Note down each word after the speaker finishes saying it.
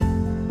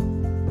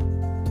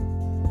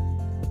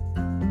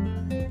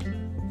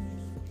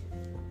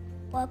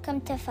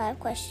Welcome to 5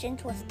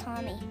 Questions with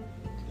Tommy.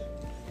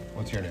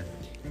 What's your name?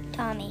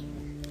 Tommy.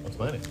 What's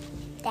my name?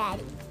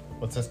 Daddy.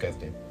 What's this guy's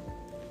name?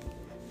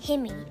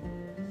 Himmy.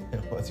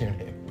 What's your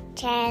name?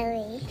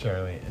 Charlie.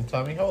 Charlie. And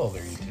Tommy, how old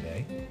are you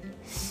today?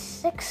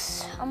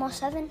 6, almost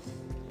 7.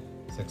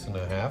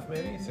 6.5,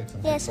 maybe? 6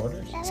 and Yes,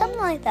 3/4? something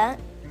like that.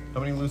 How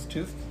many loose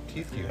teeth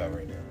do you have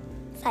right now?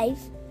 5.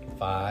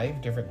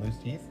 5 different loose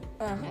teeth?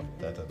 Uh-huh.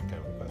 That doesn't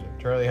count as a question.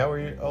 Charlie, how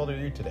old are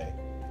you today?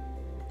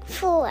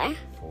 4.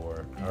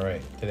 4. All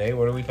right. Today,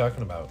 what are we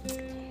talking about?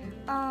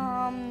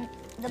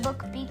 The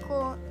book Be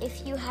Cool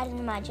If You Had an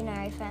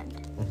Imaginary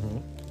Friend.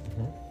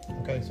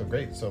 Okay, so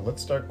great. So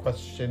let's start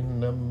question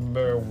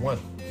number 1.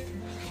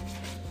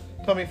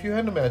 Tell me, if you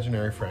had an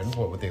imaginary friend,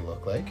 what would they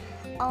look like?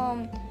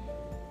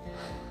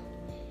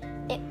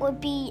 It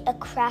would be a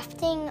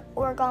crafting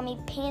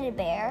origami panda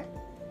bear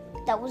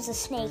that was a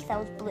snake that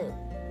was blue.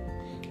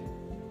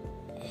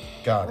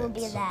 Got It would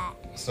be it. that.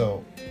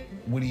 So,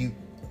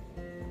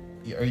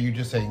 are you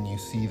just saying you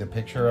see the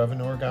picture of an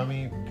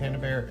origami panda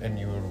bear and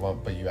you would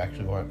want, but you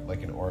actually want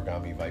like an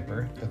origami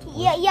viper? That's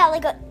blue? Yeah,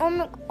 like a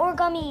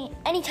origami,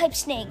 any type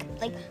snake.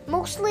 Like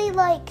mostly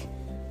like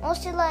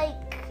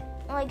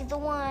the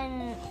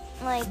one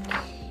like.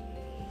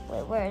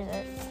 Wait, where is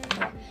it?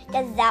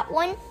 Yeah, that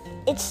one.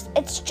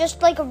 It's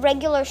just like a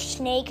regular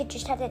snake. It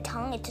just has a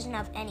tongue. It doesn't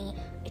have any.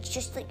 It's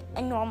just like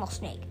a normal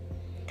snake.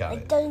 Got It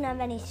it. doesn't have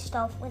any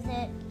stuff with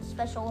it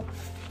special,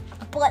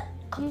 but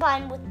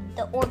combined with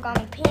the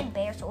origami panda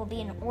bear, so it will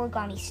be an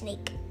origami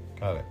snake.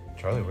 Got it.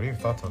 Charlie, what are your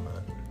thoughts on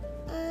that?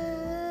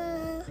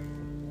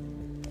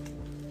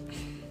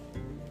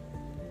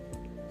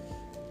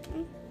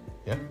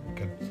 Yeah,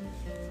 good.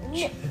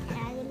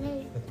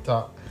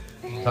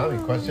 Tommy,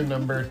 question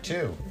number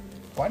 2.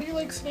 Why do you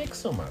like snakes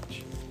so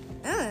much?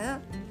 They're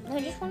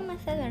just one of my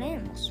favorite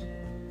animals.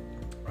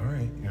 All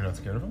right, you're not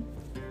scared of them?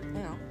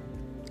 No,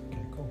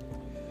 Okay, cool.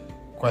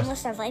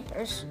 unless they're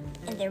vipers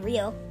and they're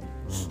real.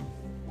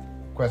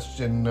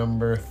 Question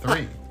number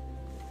 3.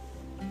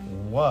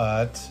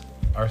 What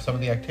are some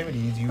of the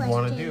activities you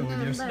want to do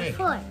with your snake?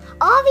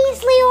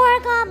 Obviously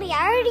origami.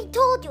 I already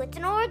told you it's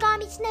an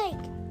origami snake.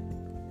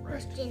 Right.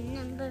 Question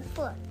number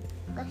 4.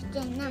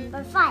 Question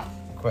number 5.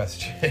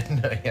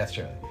 Yes,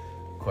 Charlie.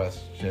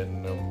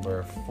 Question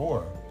number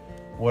 4.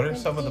 What are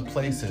some of the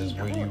places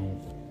where you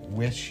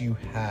wish you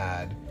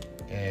had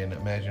an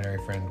imaginary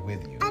friend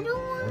with you? I don't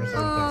What are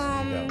some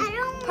of the places you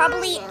don't?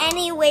 Probably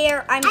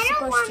anywhere I'm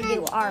supposed to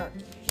do art.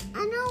 I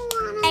don't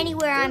want to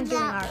Anywhere I'm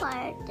doing that art.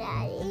 part,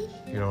 Daddy.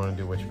 You don't want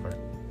to do which part?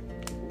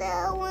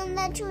 The one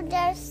that you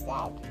just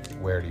said.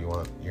 Where do you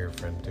want your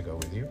friend to go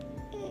with you?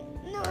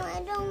 No,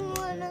 I don't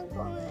want to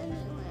go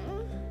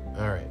anywhere.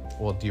 All right.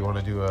 Well, do you want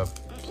to do a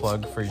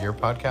plug for your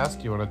podcast?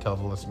 Do you want to tell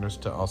the listeners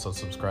to also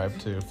subscribe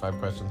to 5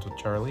 Questions with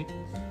Charlie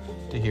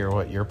to hear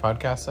what your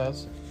podcast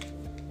says?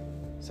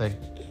 Say,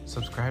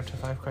 subscribe to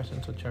 5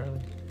 Questions with Charlie.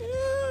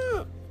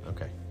 No,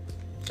 Okay.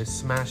 Say,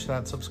 smash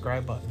that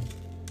subscribe button.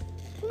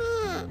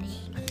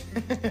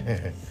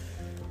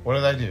 What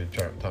did I do,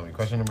 Tell me.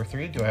 Question number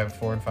 3. Do I have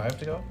 4 and 5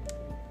 to go?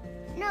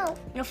 no.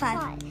 No,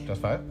 5.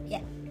 Just 5? Yeah,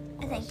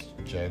 I think.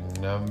 Question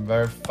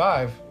number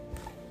 5.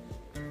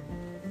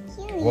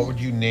 What would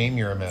you name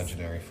your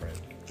imaginary friend?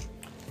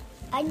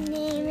 I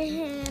name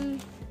him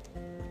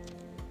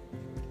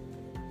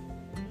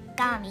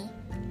Gami.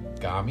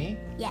 Gami?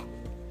 Yeah.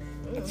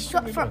 It's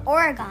short for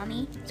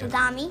origami. So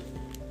Gami.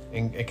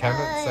 And it kind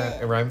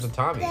of it rhymes with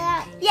Tommy.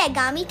 That, Yeah,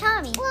 Gami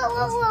Tommy.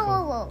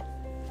 whoa.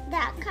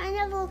 That kind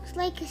of looks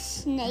like a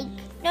snake.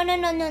 No.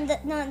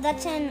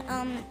 That's an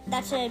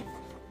That's a.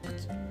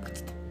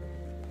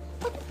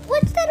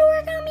 What's that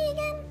origami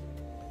again?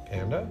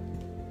 Panda?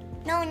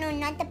 No,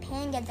 not the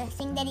panda. The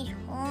thing that he's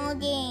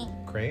holding.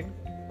 Crane?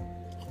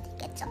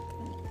 Get something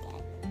like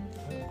that.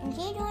 And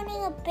he's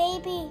holding a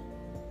baby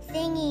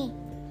thingy,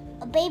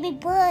 a baby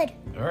bird,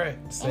 All right.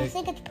 and I Say.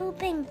 think it's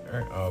pooping.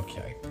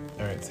 Okay.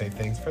 All right. Say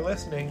thanks for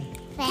listening.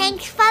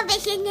 Thanks for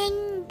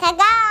listening.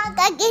 Taga,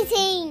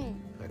 kagising.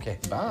 Okay.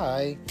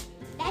 Bye.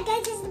 That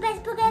guy's just the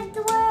best book of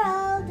the world.